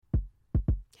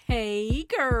Hey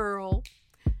girl,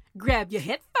 grab your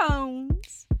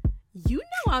headphones. You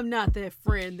know I'm not that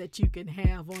friend that you can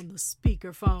have on the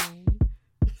speakerphone.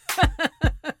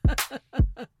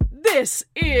 This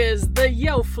is the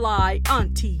JV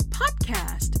Auntie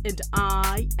podcast, and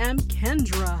I am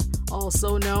Kendra,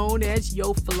 also known as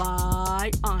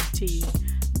JV Auntie.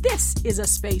 This is a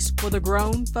space for the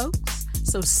grown folks,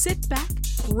 so sit back,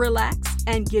 relax,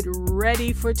 and get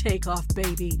ready for takeoff,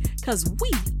 baby, because we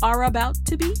are about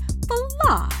to be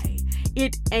fly.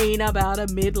 It ain't about a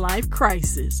midlife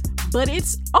crisis, but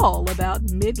it's all about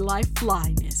midlife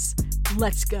flyness.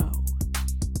 Let's go.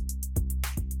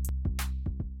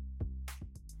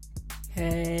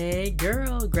 Hey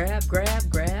girl, grab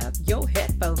your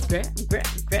headphones, grab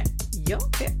your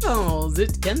headphones.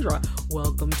 It's Kendra.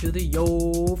 Welcome to the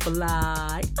JV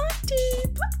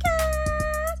Auntie podcast.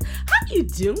 How you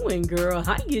doing, girl?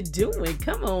 How you doing?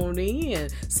 Come on in.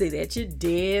 Sit at your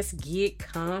desk, get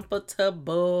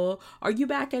comfortable. Are you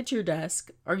back at your desk?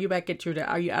 Are you back at your desk?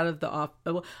 Are you out of the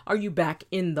office? Are you back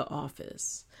in the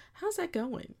office? How's that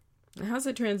going? How's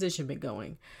the transition been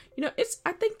going?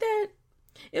 I think that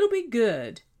it'll be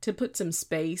good to put some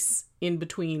space in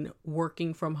between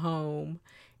working from home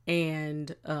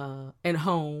and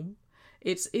home.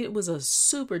 It was a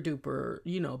super duper,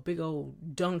 big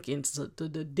old dunk into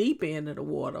the deep end of the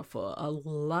water for a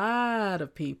lot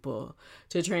of people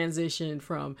to transition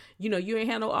from, you ain't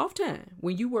had no off time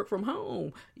when you work from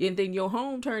home, and then your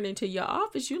home turned into your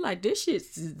office. You like,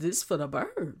 this for the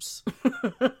birds.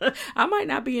 I might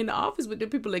not be in the office with the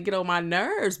people that get on my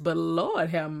nerves, but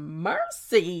Lord have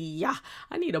mercy.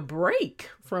 I need a break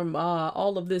from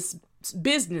all of this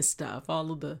business stuff,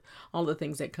 all the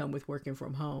things that come with working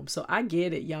from home. So I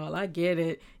get it, y'all. I get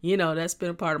it. That's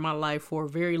been a part of my life for a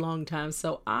very long time.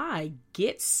 So I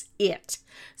gets it.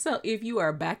 So if you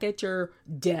are back at your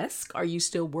desk, are you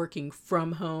still working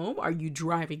from home? Are you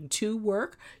driving to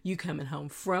work? You coming home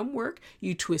from work?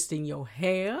 You twisting your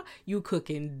hair? You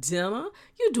cooking dinner?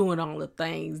 You doing all the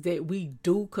things that we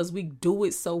do because we do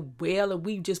it so well, and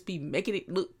we just be making it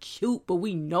look cute, but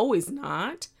we know it's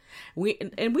not. We're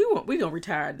gonna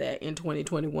retire that in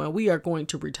 2021. We are going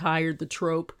to retire the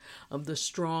trope of the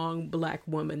strong Black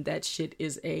woman. That shit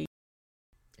is a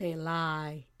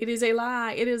lie. It is a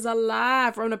lie. It is a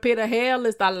lie from the pit of hell.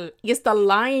 It's the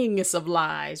lyingest of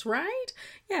lies, right?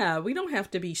 Yeah, we don't have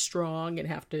to be strong and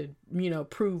have to,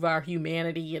 prove our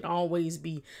humanity and always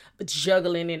be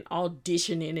juggling and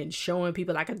auditioning and showing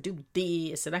people I can do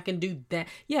this and I can do that.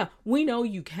 Yeah, we know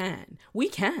you can. We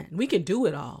can do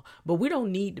it all, but we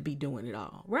don't need to be doing it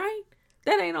all, right?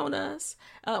 That ain't on us.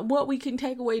 What we can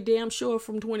take away damn sure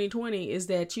from 2020 is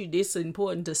that it's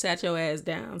important to sat your ass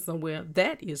down somewhere.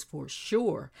 That is for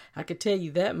sure. I can tell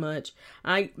you that much.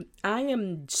 I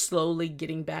am slowly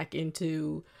getting back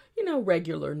into,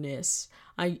 regularness.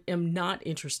 I am not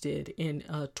interested in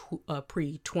a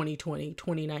pre-2020,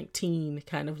 2019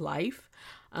 kind of life.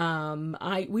 We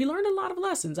learned a lot of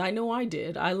lessons. I know I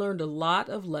did. I learned a lot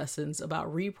of lessons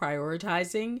about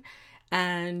reprioritizing.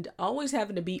 And always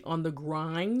having to be on the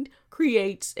grind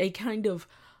creates a kind of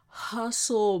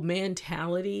hustle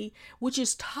mentality, which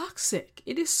is toxic.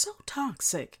 It is so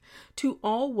toxic to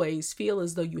always feel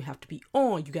as though you have to be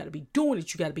on. You got to be doing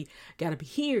it. You got to be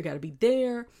here, got to be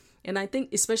there. And I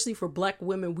think especially for Black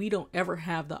women, we don't ever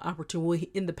have the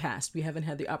opportunity. In the past, we haven't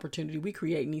had the opportunity. We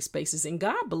create these spaces, and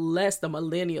God bless the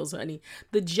millennials, honey.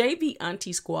 The JV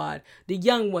Auntie squad, the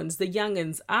young ones, the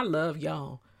youngins. I love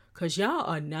y'all. Because y'all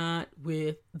are not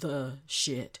with the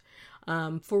shit,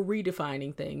 for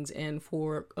redefining things and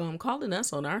for calling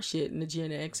us on our shit, and the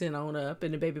Gen X and on up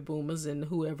and the baby boomers and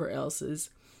whoever else is,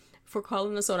 for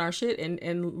calling us on our shit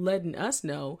and letting us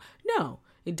know, no,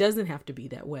 it doesn't have to be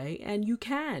that way. And you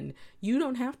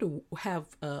don't have to have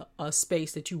a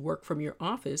space that you work from your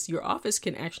office. Your office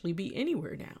can actually be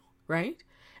anywhere now, right?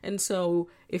 And so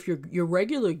if your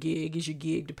regular gig is your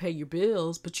gig to pay your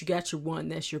bills, but you got your one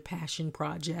that's your passion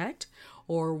project,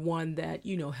 or one that,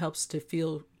 helps to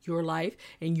fill your life,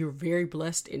 and you're very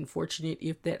blessed and fortunate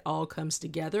if that all comes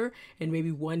together, and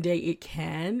maybe one day it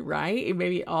can, right? And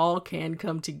maybe it all can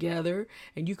come together,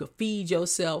 and you can feed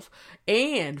yourself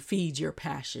and feed your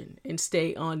passion and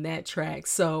stay on that track.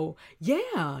 So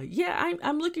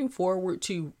I'm looking forward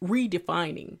to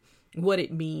redefining what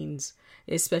it means,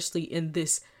 especially in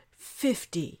this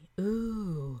 50.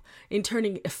 In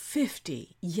turning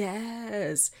 50.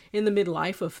 Yes. In the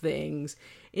midlife of things,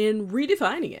 in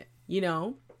redefining it,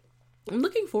 I'm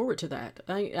looking forward to that.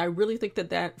 I really think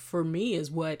that for me is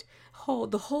what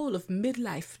the whole of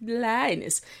midlife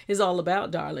flyness is all about,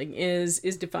 darling, is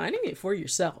defining it for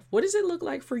yourself. What does it look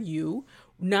like for you?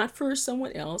 Not for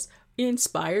someone else.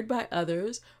 inspired by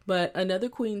others, but another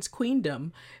queen's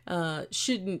queendom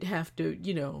shouldn't have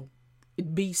to,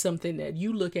 be something that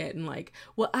you look at and like,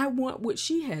 well, I want what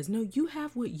she has. No, you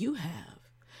have what you have.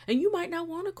 And you might not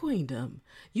want a queendom.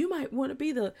 You might want to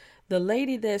be the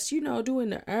lady that's, doing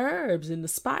the herbs and the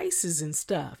spices and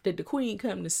stuff that the queen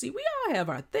come to see. We all have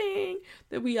our thing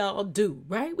that we all do,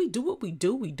 right? We do what we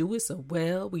do. We do it so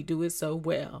well. We do it so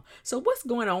well. So what's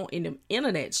going on in the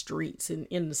internet streets and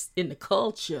in the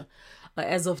culture?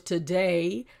 As of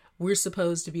today, we're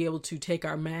supposed to be able to take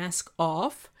our mask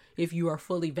off if you are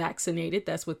fully vaccinated.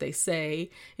 That's what they say.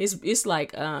 It's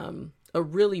like a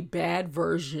really bad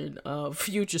version of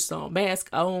Future song. Mask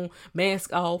on,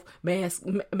 mask off, mask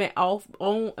off,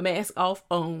 on, mask off,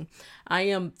 on. I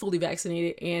am fully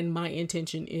vaccinated, and my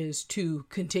intention is to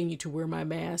continue to wear my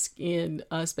mask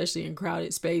especially in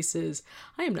crowded spaces.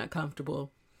 I am not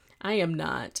comfortable. I am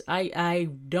not. I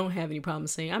don't have any problem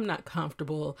saying I'm not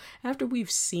comfortable after we've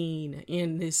seen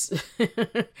in this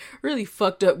really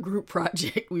fucked up group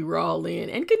project we were all in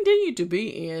and continue to be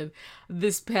in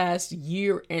this past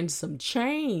year and some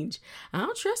change. I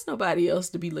don't trust nobody else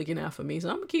to be looking out for me. So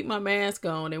I'm going to keep my mask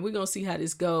on and we're going to see how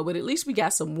this goes. But at least we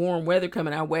got some warm weather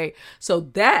coming our way. So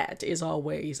that is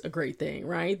always a great thing,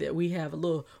 right? That we have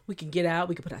we can get out.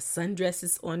 We can put our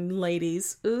sundresses on,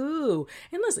 ladies. Ooh.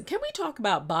 And listen, can we talk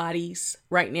about bodies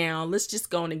right now? Let's just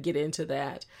go on and get into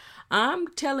that. I'm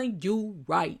telling you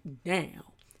right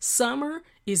now, summer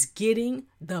is getting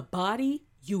the body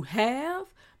you have.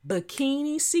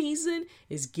 Bikini season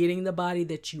is getting the body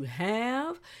that you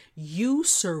have. You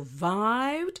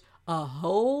survived a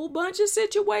whole bunch of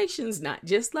situations, not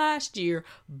just last year,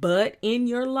 but in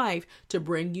your life to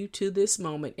bring you to this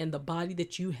moment. And the body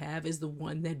that you have is the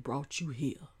one that brought you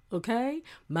here. Okay?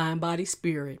 Mind, body,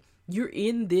 spirit. You're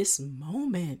in this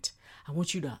moment. I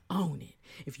want you to own it.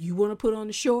 If you want to put on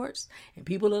the shorts and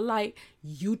people are like,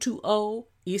 you too old,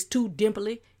 it's too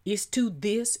dimply, it's too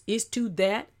this, it's too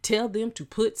that, tell them to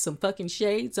put some fucking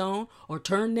shades on or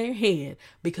turn their head,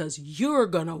 because you're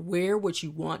gonna wear what you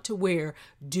want to wear,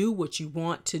 do what you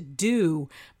want to do,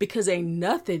 because ain't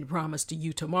nothing promised to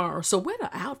you tomorrow. So wear the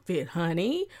outfit,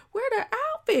 honey. Wear the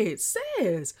outfit. It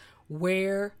says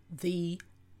wear the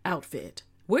outfit.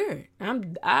 Wear it.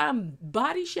 I'm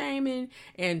body shaming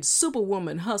and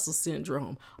superwoman hustle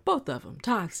syndrome. Both of them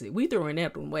toxic. We throwing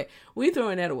that away.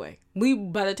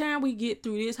 By the time we get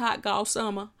through this hot golf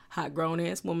summer, hot grown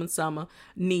ass woman summer,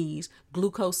 knees,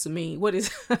 glucosamine. What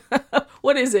is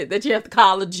it that you have the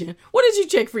collagen? What did you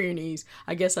check for your knees?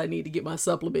 I guess I need to get my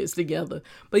supplements together.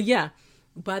 But yeah,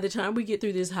 by the time we get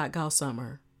through this hot golf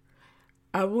summer,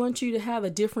 I want you to have a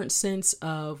different sense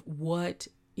of what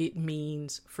it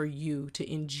means for you to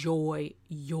enjoy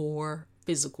your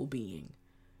physical being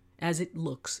as it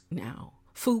looks now.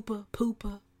 Fupa,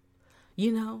 poopa,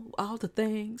 all the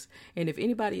things. And if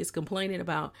anybody is complaining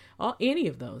about any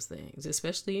of those things,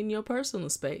 especially in your personal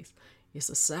space, it's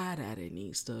a side eye that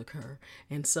needs to occur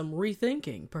and some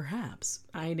rethinking, perhaps.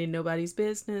 I ain't in nobody's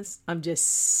business. I'm just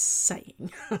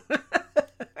saying.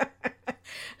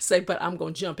 But I'm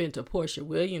going to jump into Portia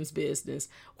Williams' business.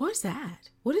 What's that?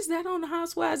 What is that on the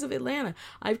Housewives of Atlanta?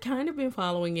 I've kind of been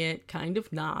following it, kind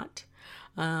of not,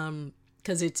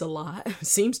 because it's a lot. It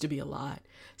seems to be a lot.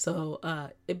 So,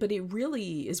 but it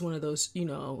really is one of those,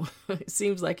 it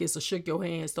seems like it's a shook your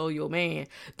hand, stole your man,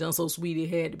 done so sweet it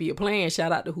had to be a plan.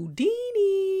 Shout out to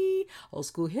Houdini, old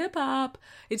school hip hop.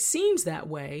 It seems that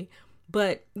way.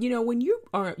 But, when you're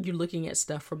looking at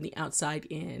stuff from the outside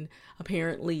in,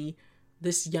 apparently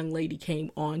this young lady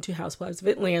came on to Housewives of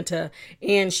Atlanta,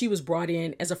 and she was brought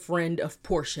in as a friend of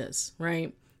Portia's,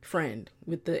 right? Friend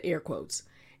with the air quotes.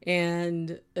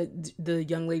 And the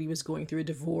young lady was going through a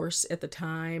divorce at the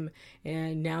time.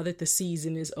 And now that the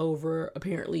season is over,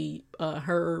 apparently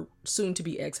her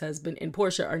soon-to-be ex-husband and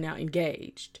Portia are now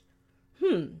engaged.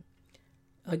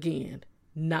 Again,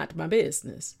 not my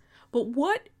business. But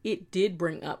what it did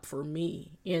bring up for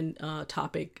me in a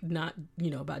topic, not,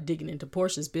 about digging into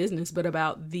Portia's business, but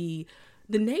about the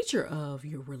nature of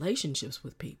your relationships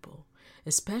with people,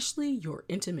 especially your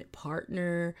intimate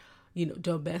partner,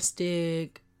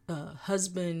 domestic,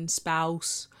 husband,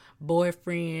 spouse,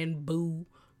 boyfriend, boo,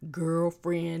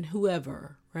 girlfriend,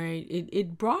 whoever, right?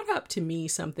 It brought up to me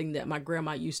something that my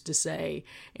grandma used to say,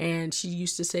 and she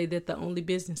used to say that the only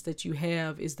business that you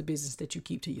have is the business that you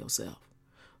keep to yourself.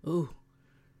 Ooh,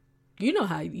 you know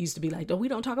how it used to be like, we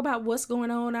don't talk about what's going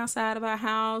on outside of our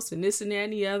house and this and that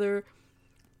and the other.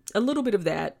 A little bit of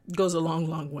that goes a long,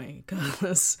 long way,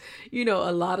 because,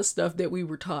 a lot of stuff that we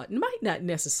were taught might not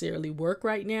necessarily work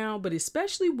right now, but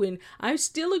especially when I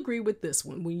still agree with this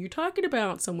one, when you're talking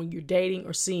about someone you're dating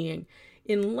or seeing,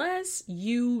 Unless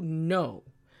you know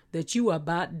that you are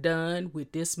about done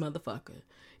with this motherfucker.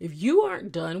 If you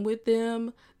aren't done with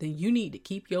them, then you need to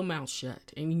keep your mouth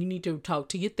shut and you need to talk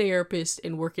to your therapist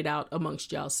and work it out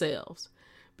amongst yourselves.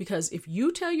 Because if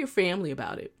you tell your family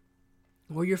about it,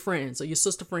 or your friends, or your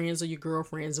sister friends, or your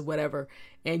girlfriends, or whatever,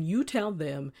 and you tell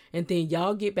them, and then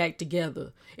y'all get back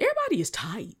together, everybody is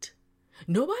tight.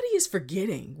 Nobody is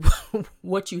forgetting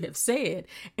what you have said.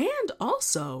 And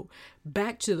also,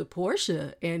 back to the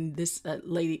Portia and this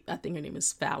lady, I think her name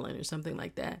is Fallon or something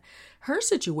like that. Her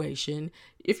situation,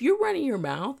 if you're running your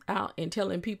mouth out and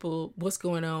telling people what's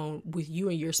going on with you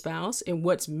and your spouse and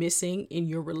what's missing in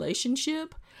your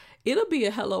relationship, it'll be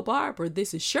a hello, Barbara,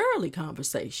 this is Shirley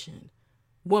conversation.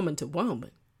 Woman to woman,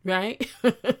 right?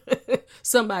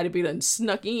 Somebody be done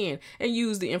snuck in and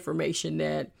used the information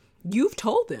that you've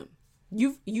told them.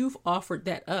 You've offered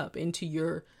that up into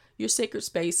your sacred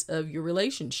space of your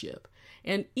relationship.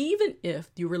 And even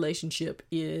if your relationship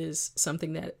is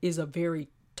something that is a very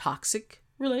toxic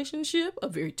relationship, a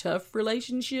very tough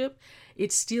relationship,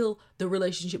 it's still the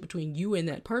relationship between you and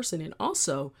that person, and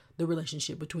also the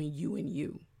relationship between you and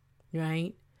you,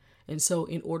 right? And so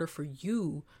in order for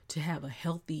you to have a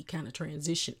healthy kind of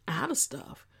transition out of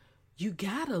stuff, you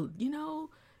gotta,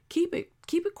 keep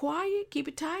it quiet, keep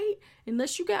it tight.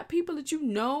 Unless you got people that you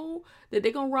know that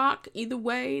they're going to rock either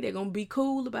way, they're going to be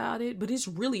cool about it. But it's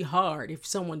really hard if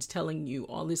someone's telling you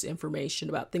all this information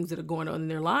about things that are going on in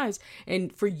their lives,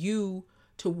 and for you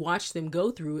to watch them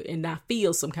go through it and not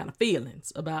feel some kind of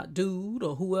feelings about dude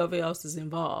or whoever else is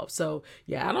involved. So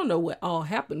yeah, I don't know what all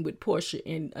happened with Portia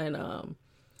and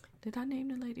did I name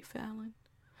the lady Fallon?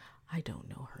 I don't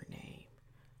know her name.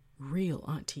 Real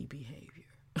auntie behavior.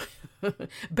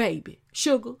 Baby,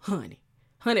 sugar, honey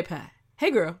pie.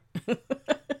 Hey girl.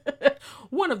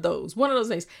 one of those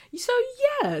things. So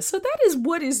yeah, so that is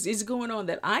what is going on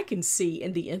that I can see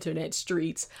in the internet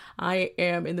streets. I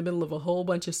am in the middle of a whole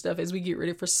bunch of stuff as we get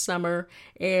ready for summer.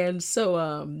 And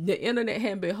so the internet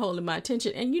had been holding my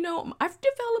attention. And I've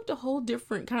developed a whole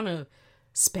different kind of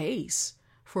space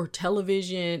for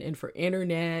television and for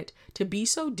internet to be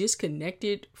so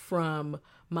disconnected from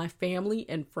my family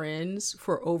and friends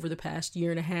for over the past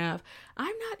year and a half.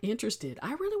 I'm not interested.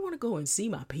 I really want to go and see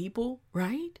my people,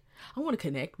 right? I want to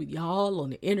connect with y'all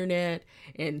on the internet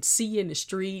and see you in the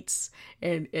streets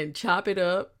and chop it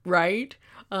up, right?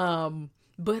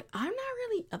 But I'm not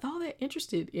really all that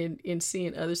interested in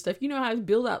seeing other stuff. I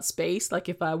build out space, like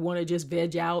if I want to just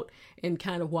veg out and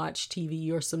kind of watch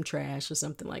TV or some trash or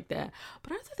something like that.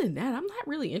 But other than that, I'm not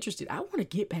really interested. I want to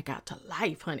get back out to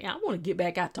life, honey. I want to get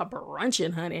back out to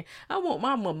brunching, honey. I want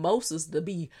my mimosas to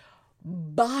be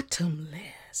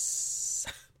bottomless.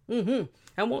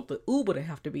 I want the Uber to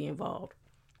have to be involved.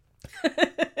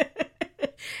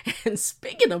 And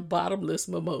speaking of bottomless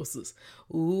mimosas,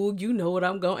 ooh, you know what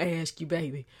I'm going to ask you,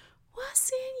 baby.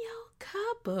 What's in your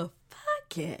cup of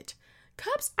bucket?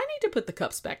 Cups? I need to put the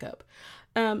cups back up.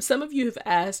 Some of you have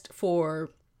asked for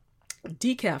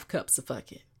decaf cups of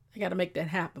bucket. I got to make that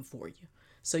happen for you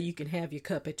so you can have your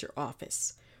cup at your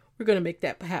office. We're going to make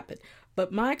that happen.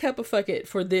 But my cup of bucket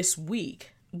for this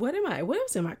week, what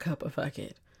else in my cup of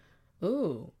bucket?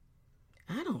 Ooh,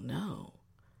 I don't know.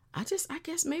 I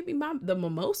guess maybe the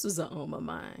mimosas are on my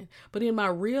mind. But in my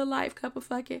real life cup of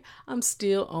bucket, I'm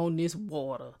still on this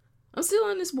water.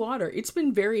 It's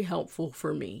been very helpful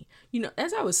for me.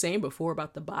 As I was saying before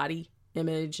about the body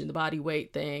image and the body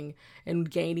weight thing and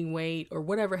gaining weight or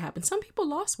whatever happened. Some people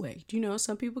lost weight.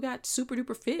 Some people got super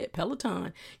duper fit.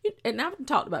 Peloton. And I've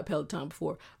talked about Peloton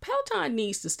before. Peloton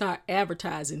needs to start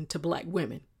advertising to Black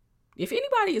women. If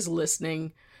anybody is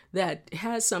listening that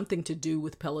has something to do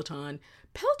with Peloton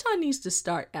needs to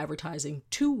start advertising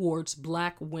towards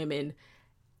Black women,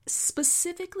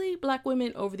 specifically Black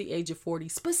women over the age of 40,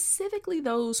 specifically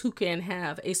those who can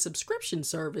have a subscription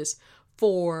service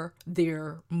for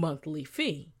their monthly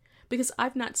fee. Because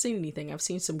I've not seen anything. I've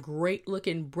seen some great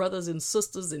looking brothers and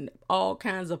sisters and all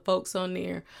kinds of folks on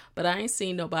there, but I ain't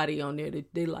seen nobody on there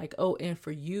that they like, oh, and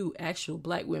for you actual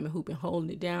Black women who've been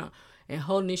holding it down and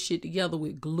holding this shit together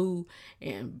with glue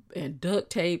and duct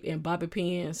tape and bobby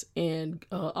pins and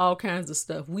all kinds of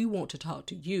stuff. We want to talk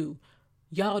to you.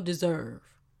 Y'all deserve,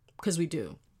 because we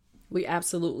do. We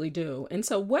absolutely do. And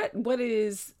so what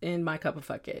is in my cup of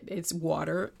bucket? It's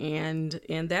water, and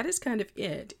that is kind of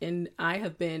it. And I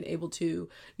have been able to,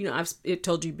 I've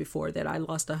told you before that I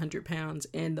lost 100 pounds.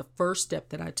 And the first step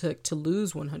that I took to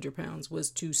lose 100 pounds was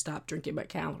to stop drinking my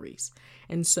calories.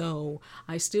 And so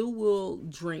I still will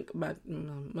drink my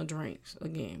drinks,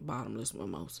 again, bottomless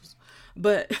mimosas.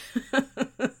 But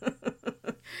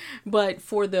But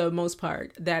for the most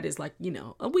part, that is like,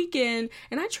 a weekend.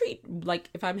 And I treat, like,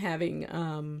 if I'm having,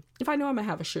 if I know I'm gonna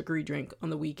have a sugary drink on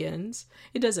the weekends,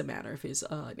 it doesn't matter if it's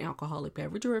an alcoholic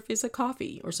beverage or if it's a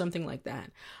coffee or something like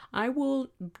that. I will,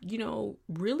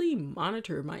 really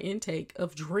monitor my intake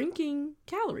of drinking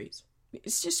calories.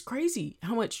 It's just crazy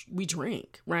how much we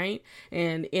drink, right?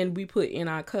 And we put in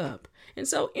our cup. And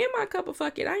so in my cup of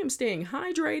fuck it, I am staying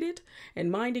hydrated and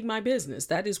minding my business.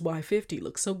 That is why 50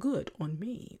 looks so good on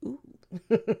me. Ooh.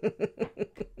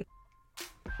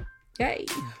 Hey,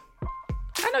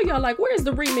 I know y'all like, where's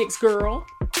the remix, girl?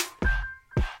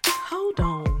 Hold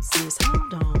on, sis,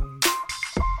 hold on.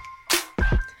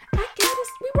 I get it.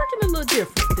 We're working a little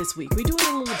different this week. We're doing it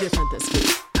a little different this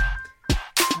week.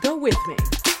 Go with me.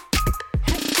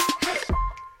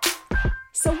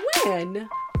 So when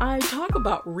I talk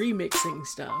about remixing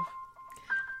stuff,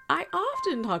 I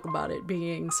often talk about it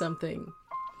being something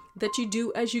that you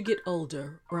do as you get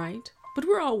older, right? But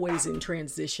we're always in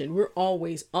transition. We're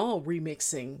always all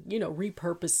remixing,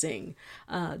 repurposing,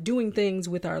 doing things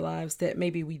with our lives that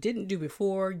maybe we didn't do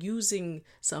before, using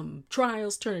some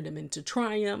trials, turning them into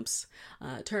triumphs,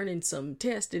 turning some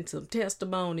tests into some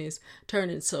testimonies,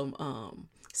 turning some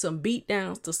beat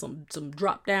downs to some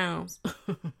drop downs.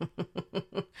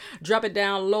 Drop it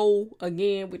down low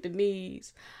again with the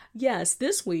knees. Yes,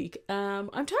 this week, I'm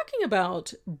talking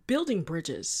about building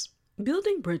bridges.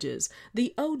 Building bridges,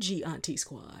 the OG Auntie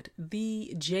Squad,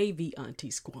 the JV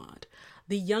Auntie Squad,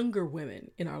 the younger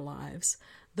women in our lives,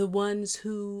 the ones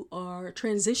who are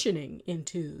transitioning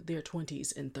into their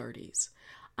 20s and 30s.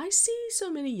 I see so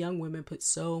many young women put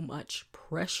so much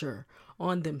pressure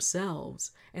on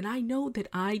themselves, and I know that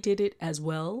I did it as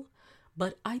well,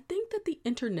 but I think that the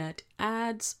internet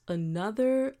adds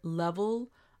another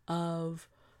level of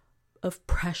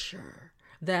pressure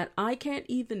that I can't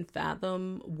even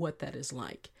fathom what that is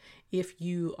like. If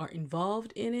you are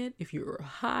involved in it, if you're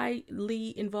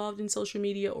highly involved in social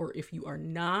media, or if you are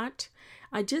not,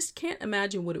 I just can't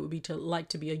imagine what it would be like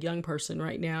to be a young person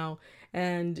right now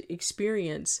and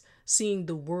experience seeing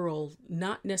the world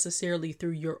not necessarily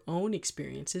through your own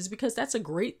experiences, because that's a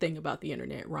great thing about the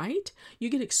internet, right? You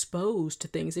get exposed to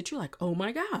things that you're like, oh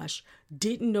my gosh,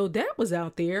 didn't know that was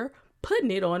out there, putting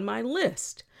it on my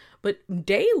list. But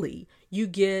daily, you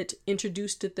get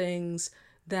introduced to things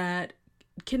that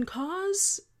can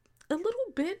cause a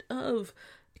little bit of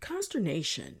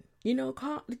consternation,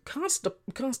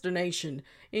 consternation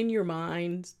in your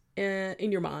mind,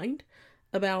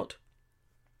 about,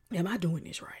 am I doing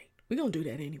this right? We're going to do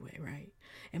that anyway, right?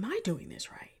 Am I doing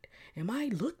this right? Do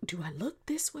I look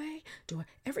this way?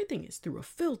 Everything is through a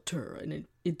filter and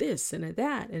this and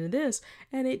that and this,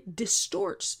 and it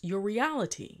distorts your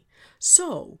reality.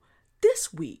 So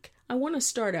this week, I want to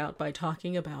start out by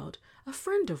talking about a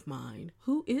friend of mine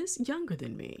who is younger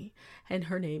than me, and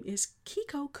her name is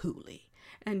Kiko Cooley.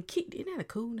 And isn't that a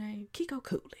cool name? Kiko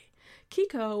Cooley.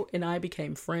 Kiko and I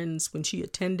became friends when she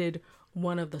attended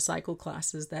one of the cycle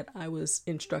classes that I was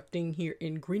instructing here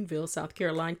in Greenville, South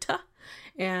Carolina.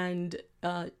 And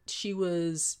she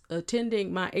was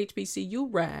attending my HBCU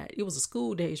ride. It was a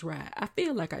school days ride. I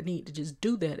feel like I need to just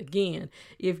do that again.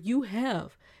 If you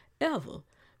have ever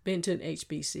been to an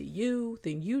HBCU,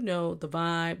 then you know the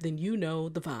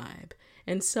vibe.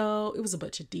 And so it was a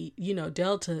bunch of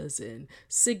deltas and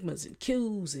sigmas and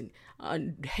Qs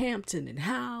and Hampton and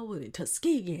Howard and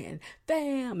Tuskegee and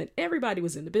FAM, and everybody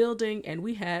was in the building, and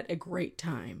we had a great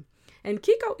time. And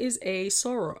Kiko is a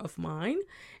soror of mine.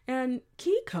 And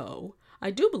Kiko, I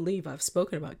do believe I've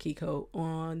spoken about Kiko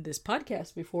on this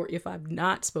podcast before. If I've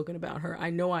not spoken about her,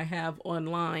 I know I have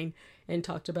online and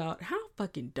talked about how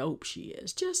fucking dope she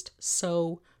is. Just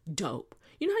so dope.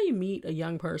 You know how you meet a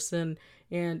young person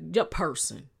and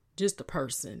just a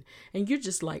person, and you're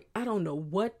just like, I don't know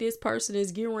what this person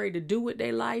is getting ready to do with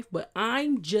their life, but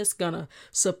I'm just gonna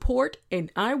support, and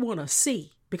I want to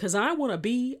see, because I want to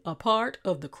be a part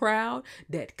of the crowd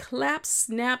that claps,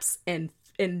 snaps, and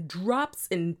drops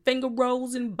and finger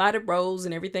rolls and body rolls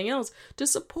and everything else to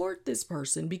support this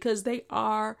person, because they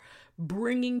are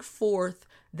bringing forth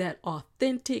that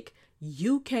authentic,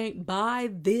 you can't buy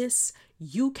this,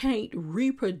 you can't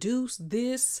reproduce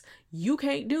this, you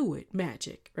can't do it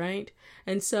magic, right?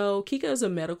 And so Kiko's a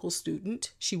medical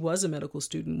student. She was a medical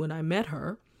student when I met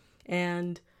her,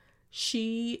 and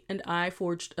she and I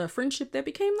forged a friendship that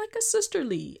became like a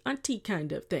sisterly auntie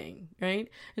kind of thing, right?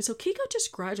 And so Kiko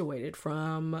just graduated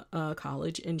from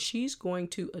college, and she's going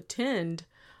to attend,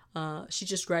 she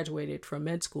just graduated from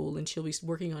med school, and she'll be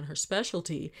working on her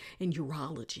specialty in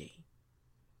urology.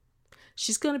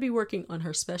 She's going to be working on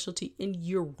her specialty in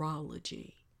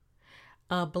urology.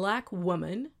 A Black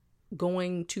woman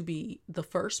going to be the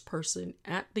first person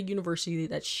at the university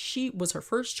that she was her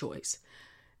first choice,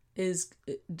 is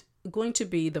going to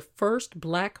be the first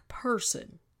Black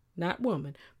person, not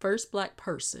woman, first Black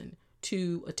person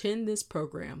to attend this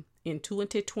program in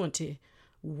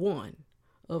 2021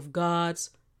 of God's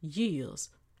years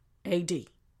AD.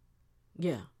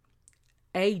 Yeah,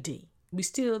 AD. We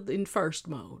still in first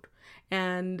mode.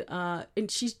 And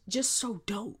she's just so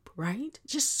dope, right?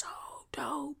 Just so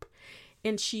dope.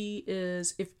 And she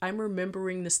is, if I'm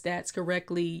remembering the stats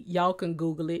correctly, y'all can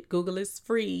Google it. Google is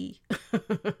free.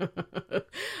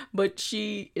 But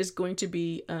she is going to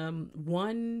be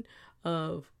one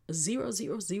of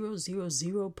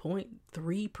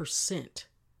 0.3%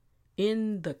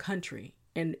 in the country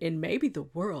and maybe the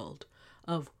world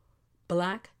of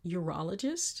Black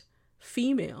urologists,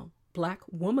 female Black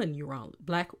woman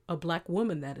a Black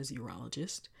woman that is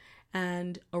urologist,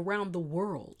 and around the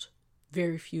world,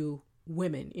 very few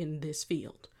women in this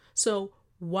field. So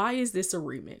why is this a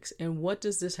remix, and what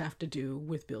does this have to do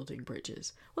with building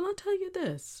bridges? Well, I'll tell you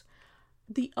this.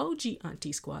 The OG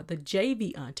Auntie Squad, the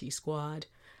JV Auntie Squad,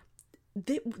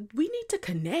 we need to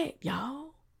connect,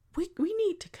 y'all. We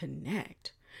need to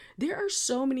connect. There are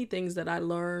so many things that I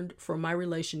learned from my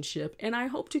relationship, and I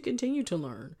hope to continue to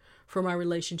learn from my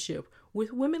relationship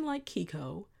with women like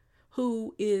Kiko,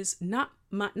 who is not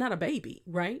a baby,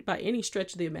 right? By any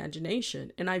stretch of the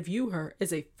imagination. And I view her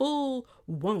as a full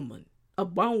woman, a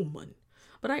woman.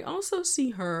 But I also see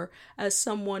her as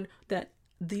someone that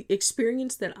the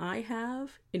experience that I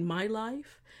have in my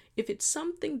life, if it's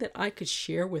something that I could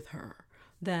share with her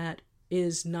that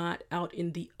is not out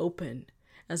in the open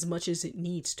as much as it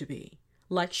needs to be,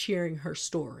 like sharing her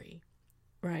story,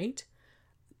 right?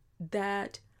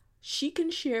 That she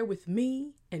can share with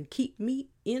me and keep me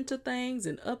into things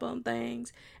and up on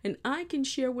things, and I can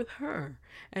share with her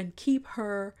and keep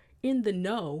her in the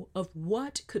know of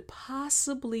what could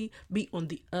possibly be on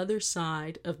the other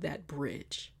side of that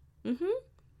bridge.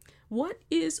 What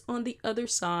is on the other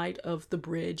side of the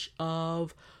bridge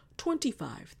of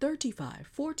 25, 35,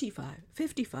 45,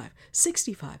 55,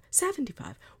 65,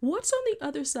 75? What's on the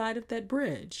other side of that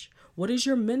bridge? What does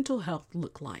your mental health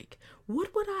look like?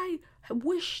 What would I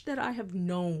wish that I have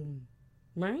known,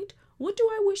 right? What do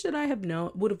I wish that I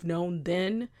would have known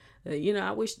then?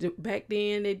 I wish that back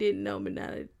then they didn't know me.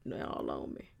 Now they're all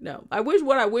on me. No, I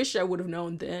wish I would have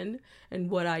known then, and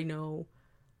what I know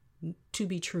to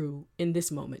be true in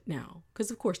this moment now. Because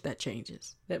of course that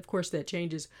changes. But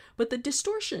the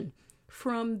distortion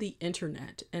from the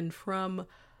internet and from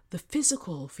the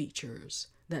physical features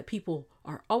that people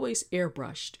are always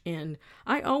airbrushed. And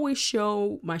I always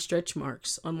show my stretch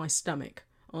marks on my stomach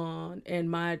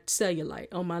and my cellulite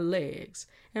on my legs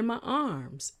and my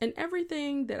arms and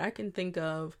everything that I can think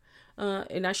of.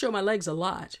 And I show my legs a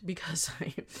lot because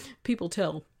people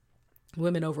tell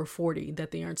women over 40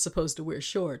 that they aren't supposed to wear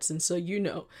shorts. And so, that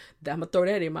I'm going to throw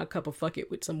that in my cup of fuck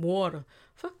it with some water.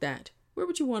 Fuck that. Where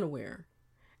would you want to wear?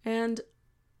 And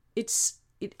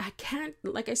I can't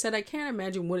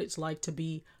imagine what it's like to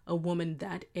be a woman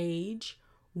that age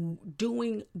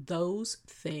doing those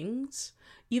things.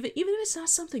 Even if it's not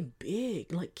something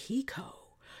big like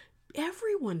Kiko,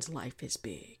 everyone's life is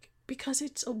big because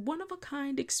it's a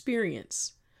one-of-a-kind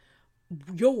experience.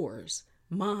 Yours,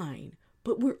 mine,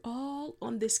 but we're all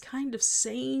on this kind of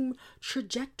same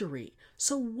trajectory.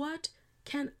 So what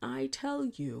can I tell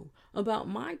you about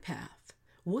my path?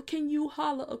 What can you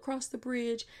holler across the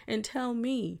bridge and tell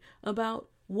me about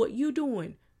what you're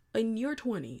doing in your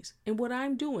 20s and what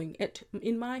I'm doing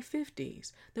in my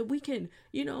 50s? That we can,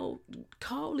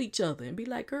 call each other and be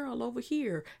like, girl, over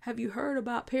here, have you heard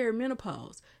about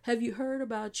perimenopause? Have you heard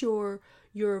about your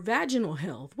vaginal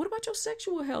health? What about your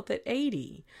sexual health at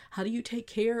 80? How do you take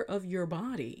care of your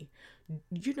body?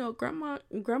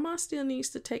 Grandma still needs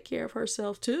to take care of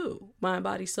herself too. Mind,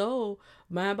 body, soul.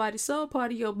 Mind, body, soul,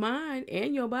 part of your mind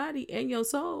and your body and your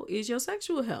soul is your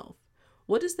sexual health.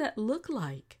 What does that look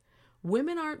like?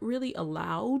 Women aren't really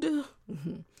allowed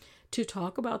to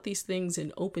talk about these things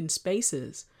in open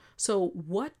spaces. So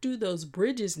what do those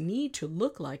bridges need to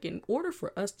look like in order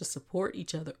for us to support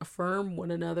each other, affirm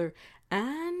one another,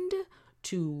 and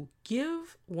to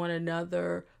give one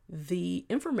another the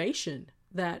information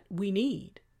that we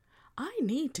need? I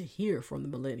need to hear from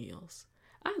the millennials.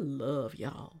 I love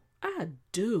y'all. I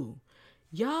do.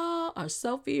 Y'all are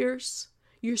so fierce.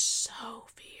 You're so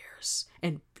fierce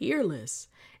and fearless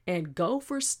and go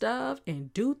for stuff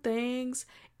and do things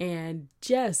and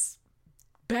just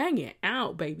bang it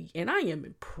out, baby. And I am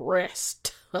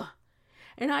impressed.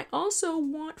 And I also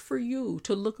want for you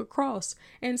to look across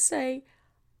and say,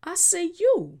 I see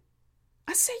you.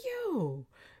 I see you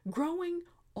growing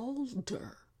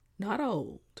older, not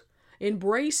old,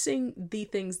 embracing the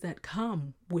things that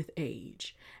come with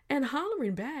age, and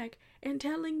hollering back and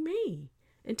telling me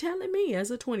as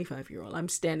a 25-year-old, I'm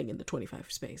standing in the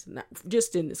 25 space, not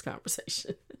just in this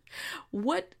conversation,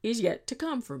 what is yet to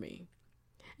come for me.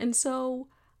 And so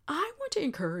I want to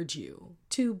encourage you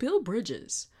to build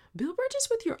bridges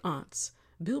with your aunts,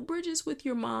 build bridges with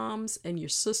your moms and your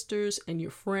sisters and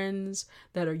your friends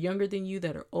that are younger than you,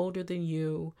 that are older than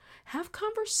you. Have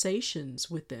conversations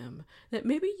with them that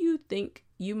maybe you think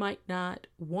you might not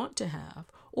want to have,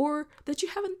 or that you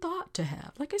haven't thought to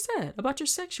have. Like I said, about your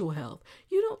sexual health.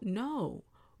 You don't know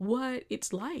what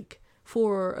it's like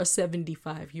for a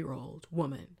 75-year-old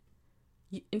woman.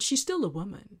 And she's still a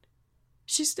woman.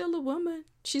 She's still a woman.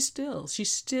 She's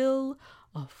still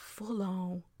a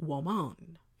full-on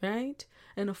woman, right?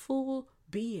 And a full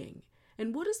being.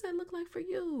 And what does that look like for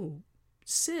you?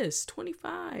 Sis,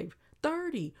 25,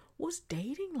 30. What's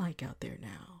dating like out there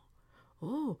now?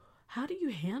 Oh, how do you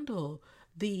handle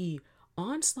the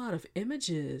onslaught of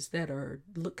images that are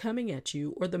coming at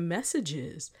you, or the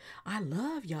messages? I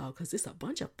love y'all because it's a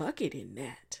bunch of bucket in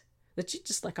that you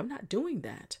just like, I'm not doing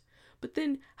that. But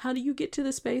then how do you get to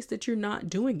the space that you're not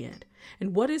doing it?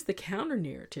 And what is the counter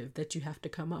narrative that you have to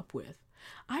come up with?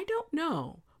 I don't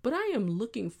know, but I am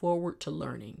looking forward to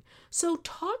learning. So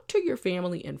talk to your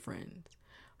family and friends.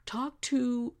 Talk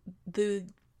to the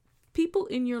people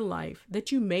in your life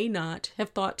that you may not have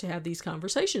thought to have these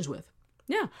conversations with.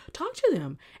 Yeah, talk to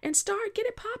them and get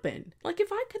it popping. Like if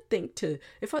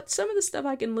some of the stuff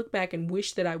I can look back and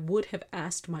wish that I would have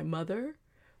asked my mother,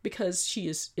 because she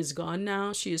is gone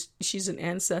now. She's an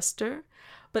ancestor,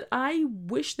 but I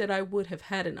wish that I would have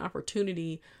had an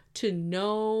opportunity to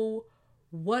know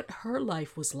what her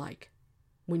life was like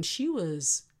when she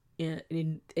was in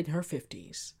her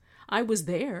 50s. I was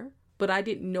there, but I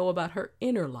didn't know about her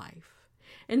inner life.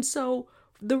 And so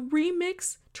the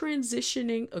remix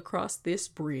transitioning across this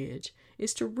bridge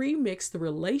is to remix the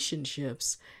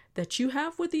relationships that you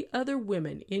have with the other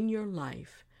women in your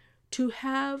life, to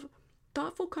have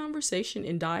thoughtful conversation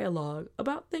and dialogue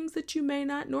about things that you may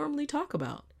not normally talk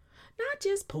about. Not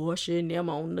just pushing them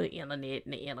on the internet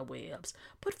and the interwebs,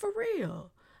 but for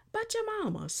real. About your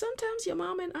mama. Sometimes your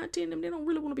mama and auntie and them, they don't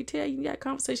really want to be telling you that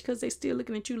conversation because they still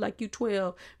looking at you like you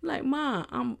 12. Like, Ma,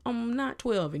 I'm not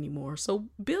 12 anymore. So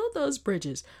build those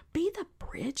bridges. Be the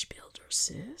bridge builder,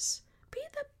 sis. Be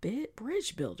the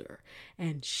bridge builder.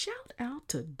 And shout out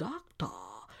to Dr.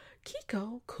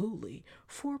 Kiko Cooley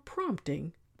for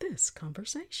prompting this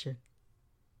conversation.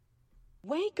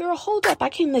 Wait, girl, hold up. I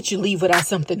can't let you leave without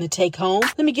something to take home.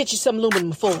 Let me get you some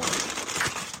aluminum foil.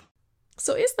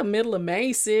 So it's the middle of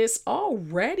May, sis.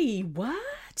 Already.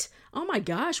 What? Oh my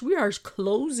gosh, we are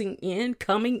coming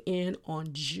in on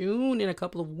June in a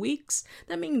couple of weeks.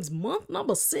 That means month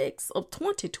number 6 of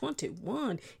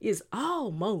 2021 is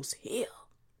almost here.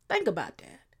 Think about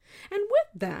that. And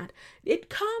with that, it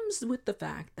comes with the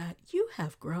fact that you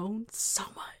have grown so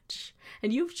much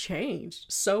and you've changed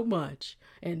so much.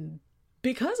 And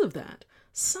because of that,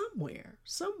 somewhere,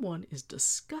 someone is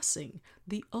discussing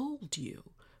the old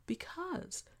you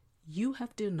because you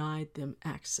have denied them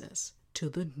access to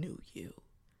the new you.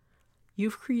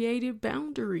 You've created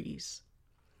boundaries.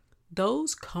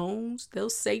 Those cones,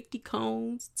 those safety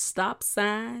cones, stop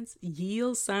signs,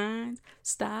 yield signs,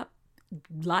 stop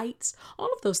lights,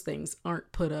 all of those things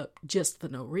aren't put up just for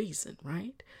no reason,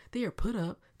 right? They are put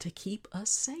up to keep us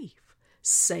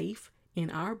safe in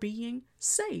our being,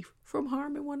 safe from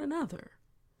harming one another.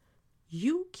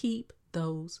 You keep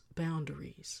those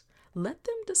boundaries. Let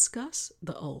them discuss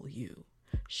the old you.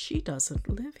 She doesn't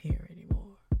live here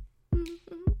anymore.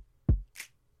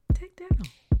 Take that on.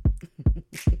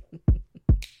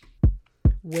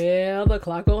 Well, the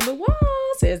clock on the wall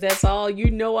says that's all. You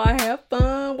know I have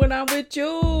fun when I'm with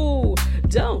you.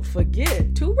 Don't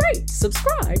forget to rate,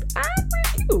 subscribe, and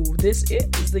review. This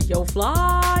is the Yo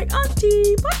Fly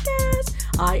Auntie podcast.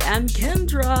 I am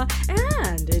Kendra,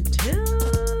 and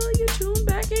until you tune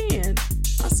back in,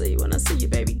 I'll see you when I see you,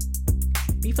 baby.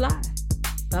 Be fly.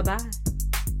 Bye-bye.